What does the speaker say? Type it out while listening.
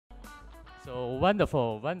So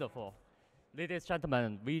wonderful, wonderful. Ladies and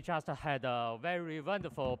gentlemen, we just had a very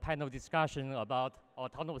wonderful panel discussion about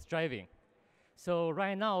autonomous driving. So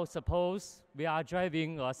right now, suppose we are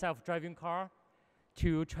driving a self-driving car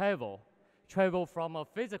to travel from a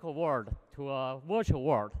physical world to a virtual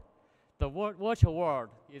world. The virtual world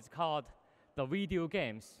is called the video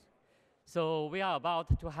games. So we are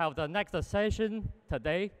about to have the next session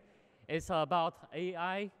today. It's about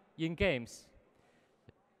AI in games.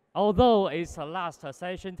 Although it's the last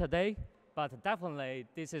session today, but definitely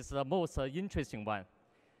this is the most interesting one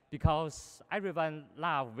because everyone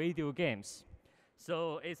loves video games.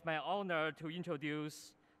 So it's my honor to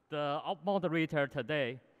introduce the moderator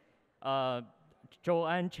today,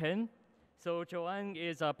 Joanne Chen. So Joanne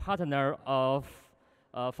is a partner of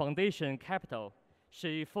Foundation Capital.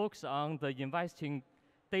 She focuses on the investing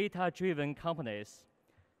data-driven companies.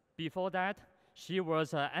 Before that, she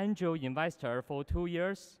was an angel investor for 2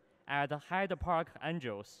 years at Hyde Park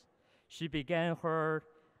Angels. She began her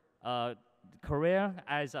career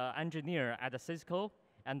as an engineer at Cisco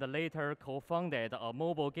and later co-founded a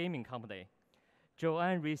mobile gaming company.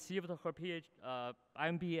 Joanne received her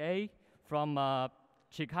MBA from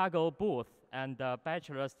Chicago Booth and a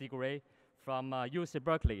bachelor's degree from UC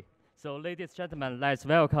Berkeley. So ladies and gentlemen, let's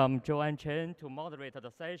welcome Joanne Chen to moderate the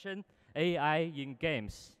session, AI in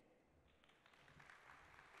Games.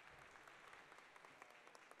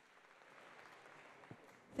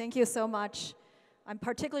 Thank you so much. I'm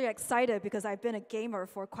particularly excited because I've been a gamer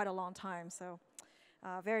for quite a long time, so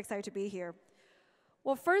very excited to be here.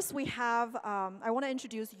 Well, first we have, I want to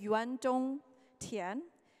introduce Yuandong Tian,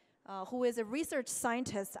 who is a research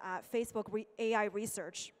scientist at Facebook AI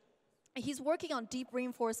Research. He's working on deep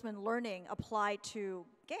reinforcement learning applied to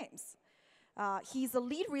games. He's the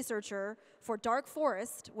lead researcher for Dark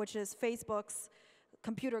Forest, which is Facebook's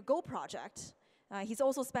computer Go project. He's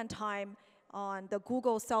also spent time on the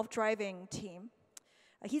Google self-driving team.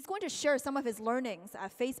 He's going to share some of his learnings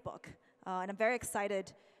at Facebook, and I'm very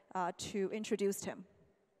excited to introduce him.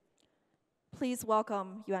 Please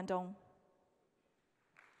welcome Yuandong.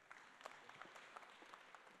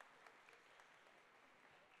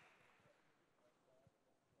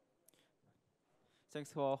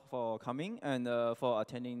 Thanks for coming and for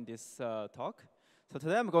attending this talk. So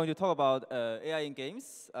today I'm going to talk about AI in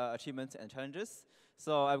games, achievements and challenges.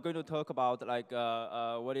 So I'm going to talk about like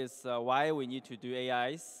why we need to do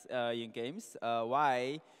AIs in games,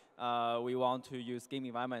 why we want to use game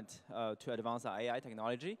environment to advance our AI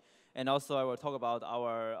technology, and also I will talk about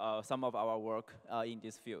our some of our work in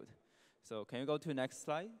this field. So can you go to the next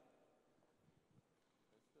slide?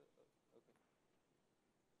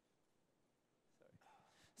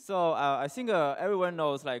 So I think everyone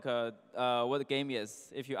knows like what the game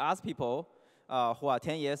is. If you ask people who are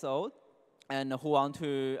 10 years old and who want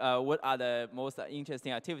to, what are the most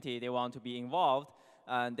interesting activity they want to be involved,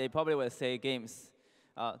 and they probably will say games.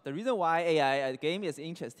 The reason why AI game is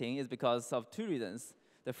interesting is because of two reasons.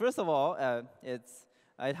 The first of all,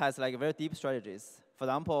 it has like very deep strategies. For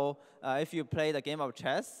example, if you play the game of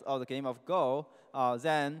chess or the game of Go,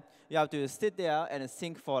 then you have to sit there and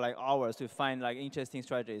think for like hours to find like interesting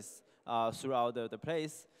strategies throughout the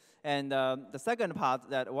place. And the second part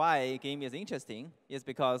that why game is interesting is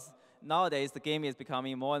because nowadays the game is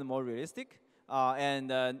becoming more and more realistic.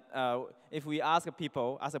 If we ask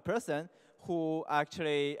people, as a person who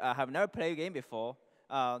actually have never played a game before,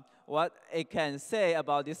 what it can say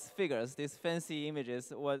about these figures, these fancy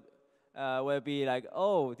images, will be like,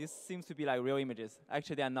 oh, this seems to be like real images.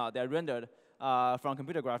 Actually, they are not. They are rendered from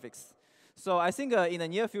computer graphics. So I think in the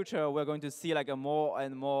near future, we're going to see like a more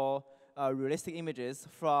and more realistic images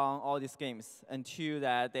from all these games until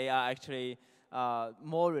that they are actually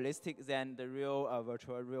more realistic than the real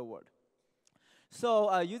virtual real world.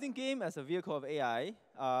 So using game as a vehicle of AI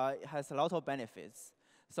has a lot of benefits.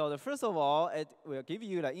 So the first of all, it will give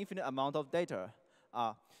you like infinite amount of data.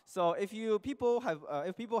 So if people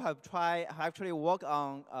have tried actually work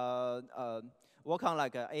on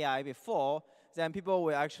like AI before, then people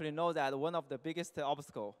will actually know that one of the biggest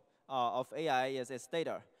obstacle of AI is its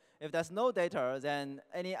data. If there's no data, then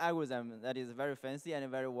any algorithm that is very fancy and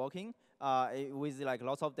very working with like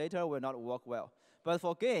lots of data will not work well. But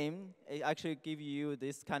for game, it actually gives you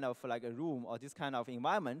this kind of like a room or this kind of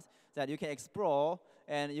environment that you can explore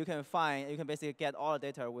and you can basically get all the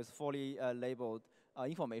data with fully labeled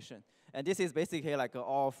information. And this is basically like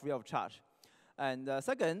all free of charge. And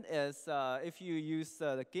second is if you use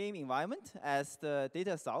the game environment as the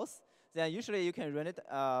data source, then usually you can run it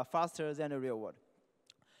faster than the real world.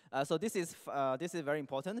 So this is very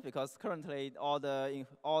important because currently all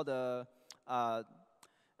the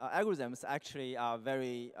algorithms actually are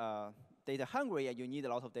very data hungry, and you need a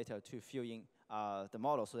lot of data to fill in the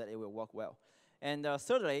model so that it will work well. And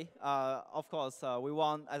thirdly, of course, we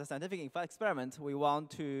want, as a scientific experiment, we want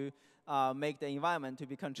to make the environment to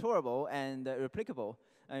be controllable and replicable.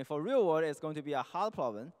 And for real world, it's going to be a hard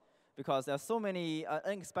problem because there are so many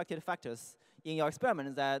unexpected factors in your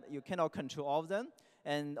experiment that you cannot control all of them.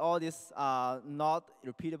 And all these are not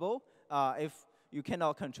repeatable if you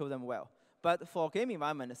cannot control them well. But for game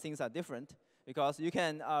environment, things are different because you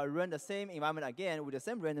can run the same environment again with the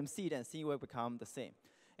same random seed and see will become the same.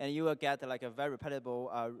 And you will get like a very repeatable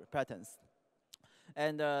patterns.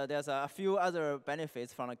 And there's a few other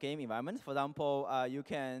benefits from a game environment. For example,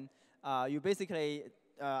 you basically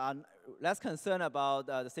are less concerned about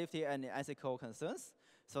the safety and ethical concerns.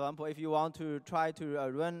 So for example, if you want to try to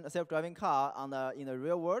run a self-driving car in the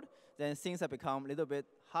real world, then things have become a little bit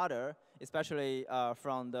harder, especially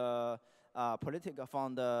from the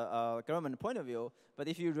government point of view. But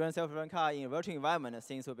if you run self-driving car in a virtual environment,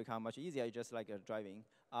 things will become much easier. You just like driving,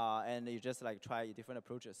 and you just like try different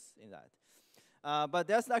approaches in that. But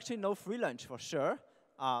there's actually no free lunch for sure.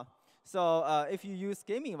 So if you use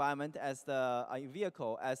game environment as the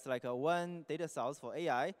vehicle, as like one data source for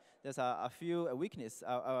AI, there's a few weaknesses,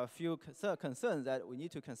 a few concerns that we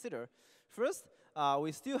need to consider. First,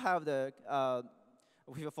 we still have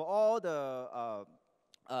for all the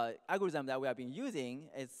algorithm that we have been using,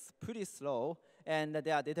 it's pretty slow, and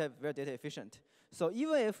they are very data efficient. So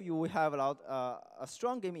even if you have a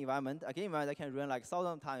strong game environment, a game environment that can run like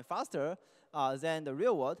 1,000 times faster than the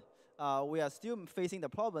real world, we are still facing the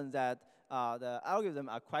problem that the algorithms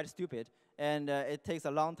are quite stupid, and it takes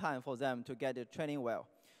a long time for them to get the training well.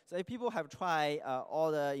 So if people have tried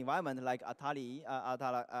all the environment like like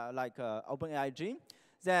OpenAI Gym,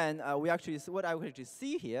 then what I actually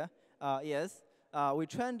see here is we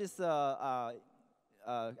train this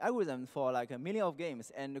algorithm for like 1 million of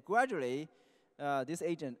games, and gradually this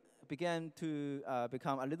agent began to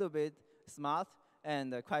become a little bit smart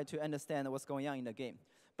and try to understand what's going on in the game.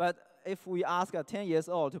 But if we ask a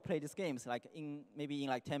 10-year-old to play these games, like maybe in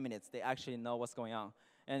like 10 minutes, they actually know what's going on,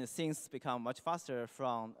 and things become much faster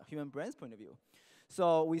from a human brain's point of view.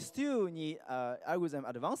 So we still need algorithm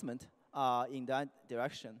advancement in that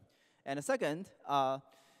direction. And second, even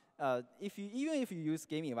if you use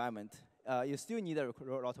game environment, you still need a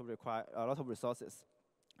lot of resources.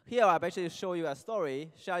 Here, I'll actually share you a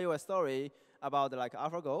story about like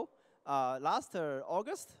AlphaGo. Last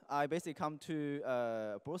August, I basically come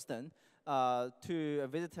to Boston to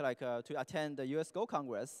visit, to attend the US Go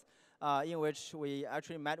Congress, in which we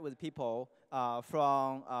actually met with people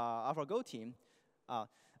from AlphaGo team.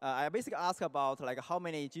 I basically asked about like how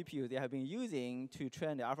many GPUs they have been using to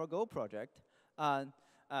train the AlphaGo project, and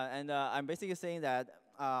I'm basically saying that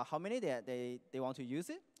how many they want to use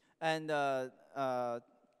it, and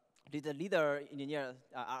the leader engineer,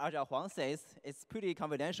 Huang, says it's pretty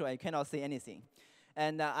confidential and you cannot say anything.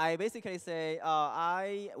 And I basically say,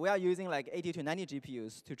 we are using like 80 to 90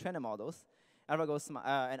 GPUs to train the models. And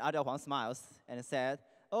Huang smiles and said,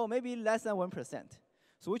 oh, maybe less than 1%.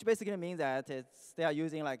 So which basically means that they are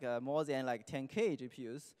using like more than like 10K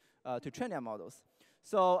GPUs to train their models.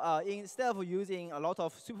 So instead of using a lot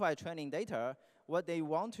of supervised training data, what they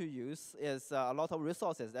want to use is a lot of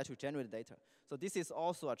resources that to generate data. So this is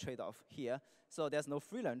also a trade-off here. So there's no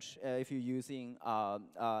free lunch if you're using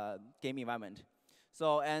game environment.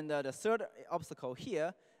 So the third obstacle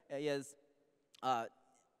here is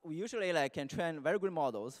we usually can train very good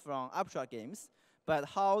models from abstract games, but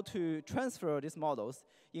how to transfer these models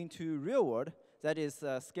into real world that is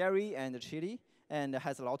scary and chilly and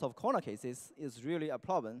has a lot of corner cases is really a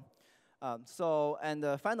problem.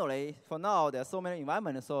 Finally, for now, there are so many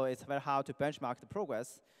environments, so it's very hard to benchmark the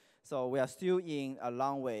progress. So we are still in a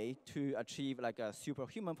long way to achieve like a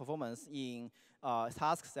superhuman performance in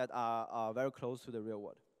tasks that are very close to the real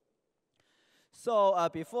world. So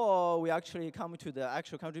before we actually come to the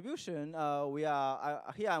actual contribution,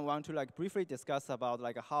 here I want to briefly discuss about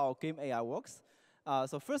how game AI works.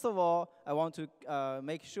 So first of all, I want to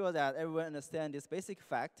make sure that everyone understands this basic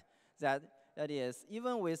fact that is,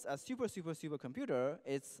 even with a super computer,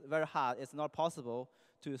 it's very hard. It's not possible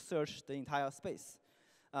to search the entire space.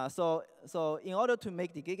 So in order to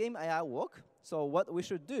make the game AI work, so what we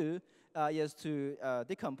should do is to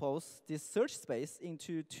decompose this search space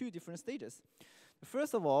into two different stages.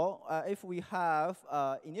 First of all, if we have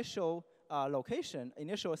initial location,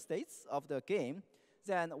 initial states of the game,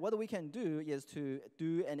 then what we can do is to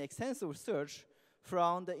do an extensive search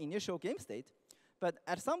from the initial game state. But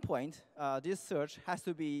at some point, this search has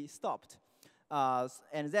to be stopped.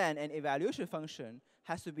 And then an evaluation function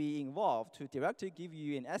has to be involved to directly give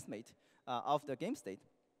you an estimate of the game state.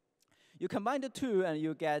 You combine the two, and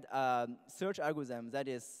you get a search algorithm that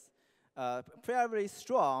is fairly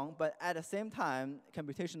strong, but at the same time,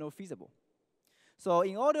 computationally feasible. So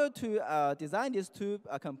in order to design these two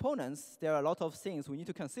components, there are a lot of things we need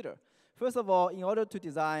to consider. First of all, in order to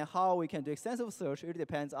design how we can do extensive search, it really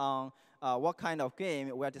depends on what kind of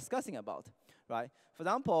game we are discussing about, right? For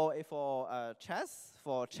example, if for chess,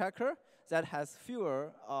 for checker, that has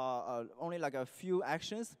fewer, only like a few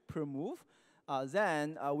actions per move,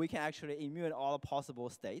 then we can actually emulate all possible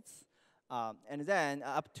states, and then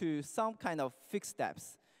up to some kind of fixed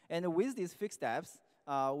steps. And with these fixed steps,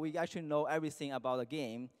 we actually know everything about the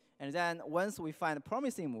game. And then once we find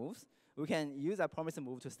promising moves, we can use that promising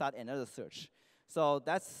move to start another search. So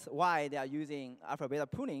that's why they are using alpha-beta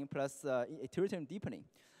pruning plus iterative deepening.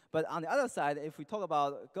 But on the other side, if we talk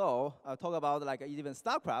about Go, talk about like even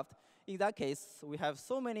StarCraft, in that case, we have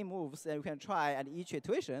so many moves that we can try at each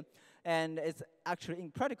iteration, and it's actually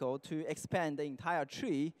impractical to expand the entire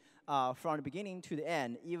tree from the beginning to the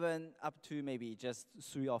end, even up to maybe just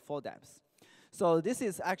 3 or 4 depths. So this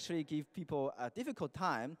is actually give people a difficult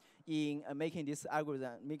time in making this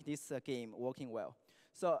algorithm, make this game working well.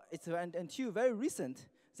 So it's until very recent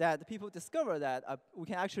that people discover that we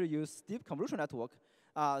can actually use deep convolutional network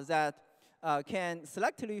that can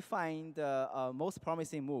selectively find the most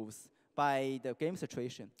promising moves by the game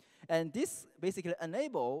situation. And this basically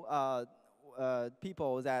enable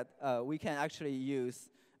people that we can actually use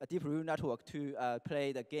a deep neural network to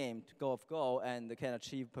play the game to Go of Go and can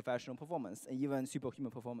achieve professional performance and even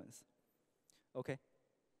superhuman performance. Okay.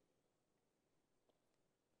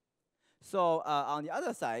 So on the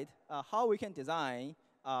other side, how we can design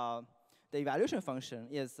the evaluation function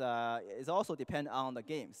is also depend on the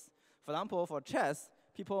games. For example, for chess,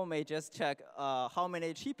 people may just check how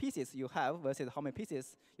many cheap pieces you have versus how many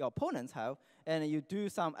pieces your opponents have, and you do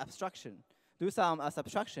some abstraction, do some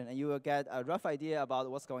subtraction, and you will get a rough idea about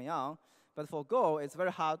what's going on. But for Go, it's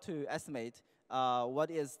very hard to estimate what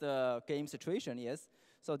is the game situation is.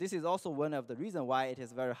 So this is also one of the reasons why it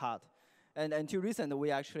is very hard. And until recently, we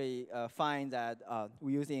actually find that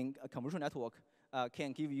we're using a convolutional network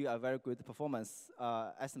can give you a very good performance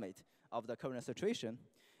estimate of the current situation.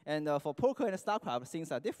 And for poker and StarCraft,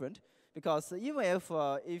 things are different because even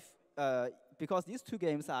if because these two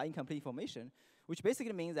games are incomplete information, which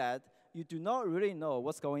basically means that you do not really know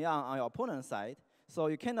what's going on your opponent's side, so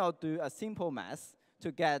you cannot do a simple math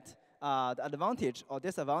to get the advantage or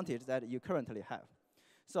disadvantage that you currently have.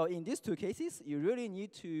 So in these two cases, you really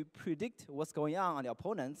need to predict what's going on the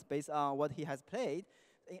opponent based on what he has played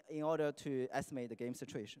in order to estimate the game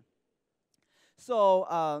situation. So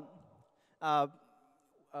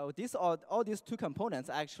all these two components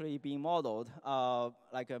actually being modeled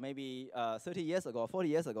like maybe 30 years ago, 40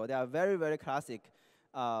 years ago. They are very, very classic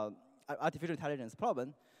artificial intelligence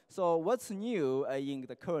problem. So what's new in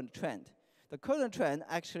the current trend? The current trend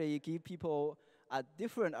actually gives people a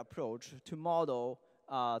different approach to model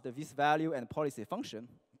the this value and policy function.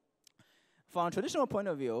 From a traditional point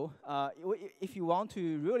of view, if you want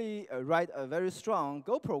to really write a very strong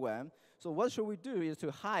Go program, so what should we do is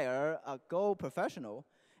to hire a Go professional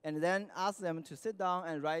and then ask them to sit down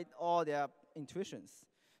and write all their intuitions.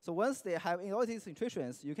 So once they have all these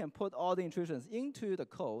intuitions, you can put all the intuitions into the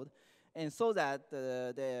code, and so that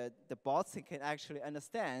the bots can actually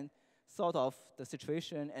understand sort of the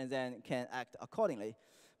situation and then can act accordingly.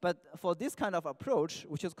 But for this kind of approach,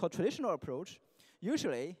 which is called traditional approach,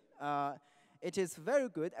 usually it is very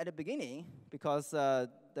good at the beginning because the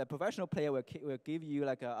professional player will give you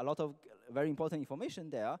like a lot of very important information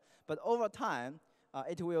there. But over time,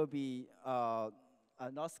 it will be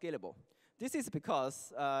not scalable. This is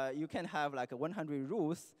because you can have like 100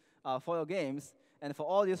 rules for your games, and for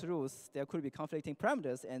all these rules, there could be conflicting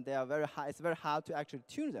parameters, and they are very hard. It's very hard to actually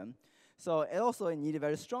tune them. So it also needs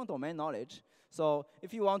very strong domain knowledge. So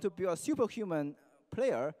if you want to build a superhuman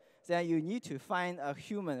player, then you need to find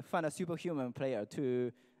a superhuman player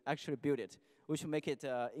to actually build it, which will make it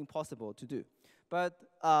impossible to do. But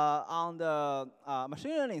on the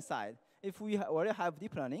machine learning side, if we already have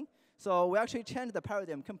deep learning, so we actually change the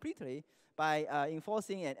paradigm completely by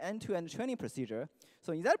enforcing an end-to-end training procedure.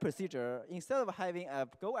 So in that procedure, instead of having a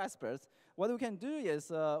Go experts, what we can do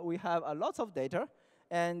is we have a lot of data,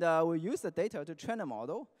 and we use the data to train a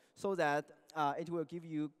model so that it will give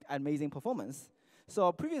you amazing performance.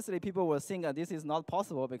 So previously, people were saying that this is not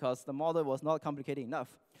possible because the model was not complicated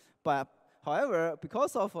enough. But however,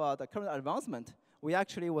 because of the current advancement, we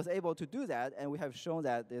actually was able to do that, and we have shown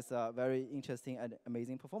that there's a very interesting and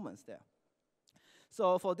amazing performance there.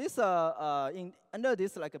 So for this, under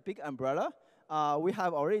this like a big umbrella, we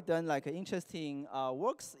have already done like interesting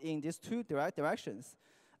works in these two directions.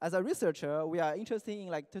 as a researcher, we are interested in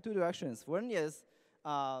like two directions. One is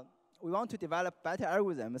we want to develop better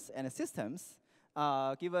algorithms and systems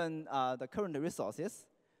given the current resources.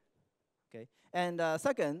 Okay. And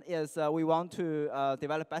second is we want to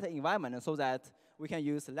develop better environment so that we can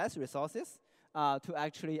use less resources to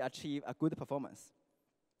actually achieve a good performance.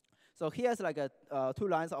 So here's like two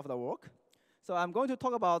lines of the work. So I'm going to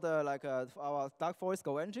talk about our Dark Forest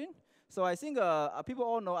Go engine. So I think people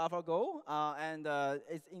all know AlphaGo, and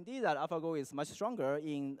it's indeed that AlphaGo is much stronger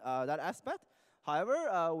in that aspect.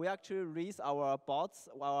 However, we actually released our bots,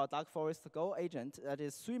 our Dark Forest Go agent, that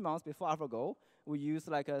is 3 months before AlphaGo. We use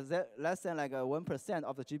like less than like 1%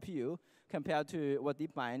 of the GPU compared to what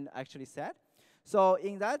DeepMind actually said. So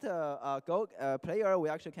in that Go player, we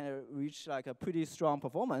actually can reach like a pretty strong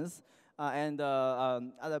performance, and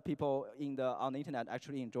other people on the internet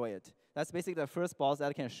actually enjoy it. That's basically the first boss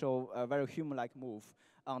that can show a very human-like move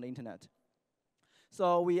on the internet.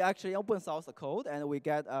 So we actually open source the code, and we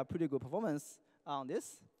get a pretty good performance on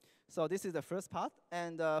this. So this is the first part.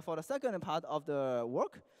 And for the second part of the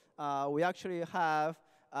work, we actually have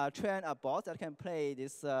trained a bot that can play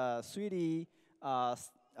this 3D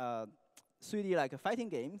like fighting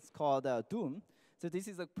games called Doom. So this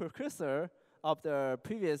is a precursor of the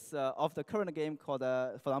previous of the current game called,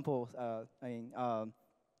 for example,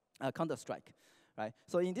 Counter-Strike. Right?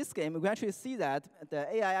 So in this game, we actually see that the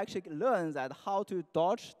AI actually learns that how to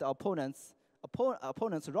dodge the opponent's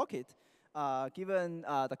rocket given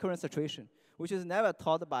the current situation, which is never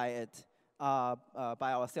taught by it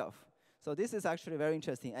by ourselves. So this is actually very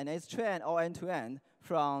interesting, and it's trained all end-to-end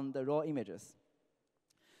from the raw images.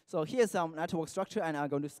 So here's some network structure, and I'm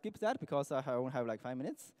going to skip that because I only have like 5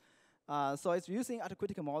 minutes. So it's using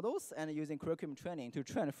autocritical models and using curriculum training to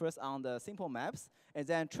train first on the simple maps, and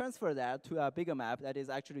then transfer that to a bigger map that is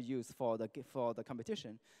actually used for the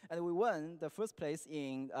competition. And we won the first place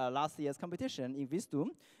in last year's competition in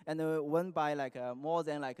Visdoom, and won by like more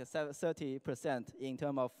than like 30% in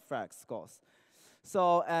terms of frag scores.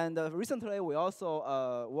 So and recently we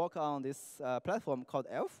also work on this platform called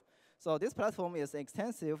ELF. So this platform is an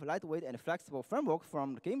extensive, lightweight, and flexible framework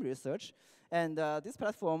from game research. And this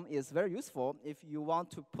platform is very useful if you want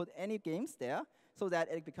to put any games there so that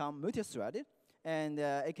it becomes multi-threaded, and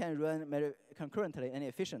it can run concurrently and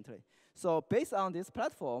efficiently. So based on this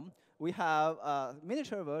platform, we have a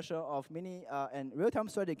miniature version of mini and real-time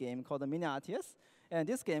strategy game called the Mini RTS. And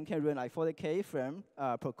this game can run like 40K frame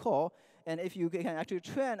per core. And if you can actually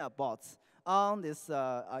train a bot on this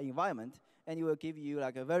environment, and it will give you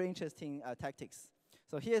like a very interesting tactics.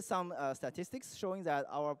 So here's some statistics showing that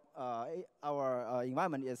our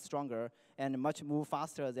environment is stronger and much move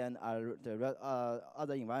faster than the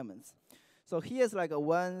other environments. So here's like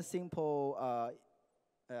one simple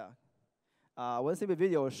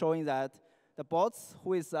video showing that the bots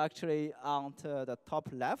who is actually on the top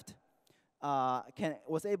left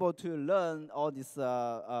was able to learn all these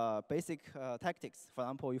basic tactics. For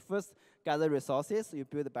example, you first gather resources, you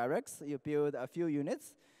build barracks, you build a few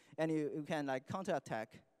units, and you can like counterattack.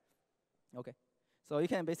 Okay, so you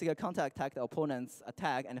can basically counterattack the opponent's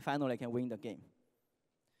attack, and finally can win the game.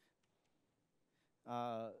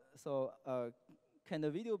 Can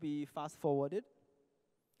the video be fast forwarded?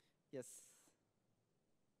 Yes.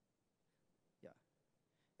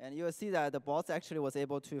 And you will see that the bots actually was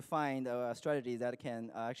able to find a strategy that can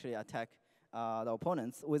actually attack the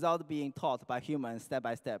opponents without being taught by humans step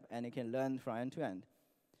by step, and it can learn from end to end.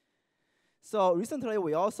 So recently,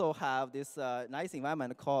 we also have this nice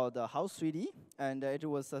environment called House 3D, and it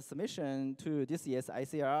was a submission to this year's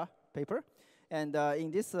ICR paper. And in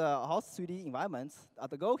this House 3D environment,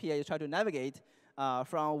 the goal here is try to navigate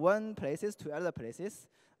from one places to other places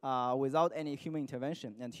without any human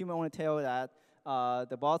intervention. And human only tell that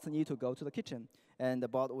the bots need to go to the kitchen, and the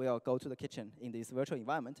bot will go to the kitchen in this virtual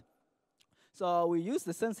environment. So we use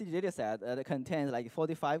the SunCity dataset that contains like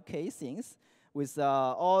 45K scenes with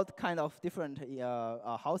all kind of different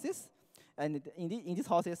houses. And in these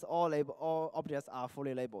houses, all objects are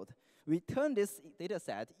fully labeled. We turn this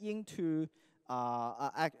dataset into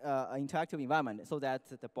an interactive environment so that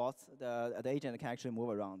the bots, the agent can actually move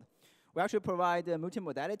around. We actually provide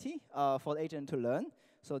multimodality for the agent to learn.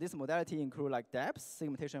 So this modality includes like depths,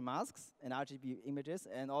 segmentation masks, and RGB images,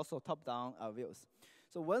 and also top-down views.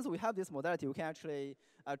 So once we have this modality, we can actually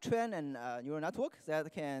train a neural network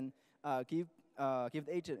that can give the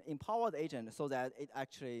agent, empower the agent so that it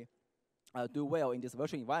actually do well in this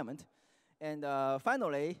virtual environment. And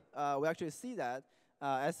finally, we actually see that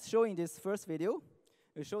as shown in this first video,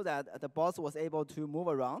 we show that the bots was able to move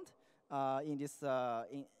around in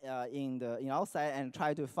outside and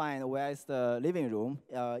try to find where is the living room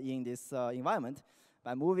in this environment.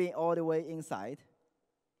 by moving all the way inside.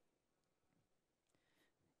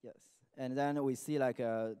 Yes, and then we see like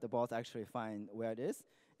the bots actually find where it is.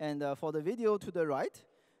 And for the video to the right,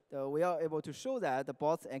 we are able to show that the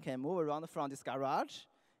bots can move around from this garage,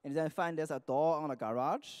 and then find there's a door on the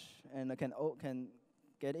garage, and can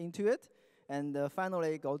get into it, and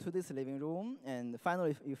finally go to this living room, and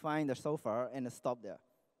finally you find the sofa and stop there.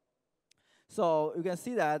 So you can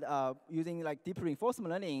see that using like deep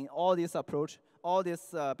reinforcement learning, all this approach, all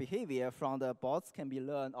this behavior from the bots can be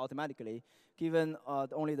learned automatically, given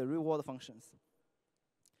only the reward functions.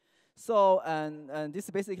 So, and this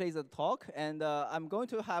basically is a talk, and I'm going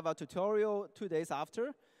to have a tutorial 2 days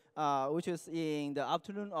after, which is in the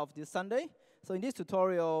afternoon of this Sunday. So in this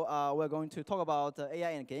tutorial, we're going to talk about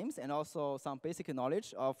AI and games, and also some basic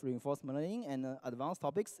knowledge of reinforcement learning and advanced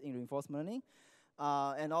topics in reinforcement learning,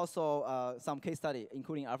 and also some case study,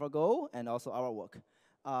 including AlphaGo and also our work.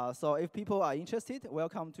 So if people are interested,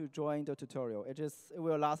 welcome to join the tutorial. It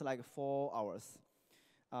will last like 4 hours.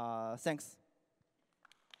 Thanks.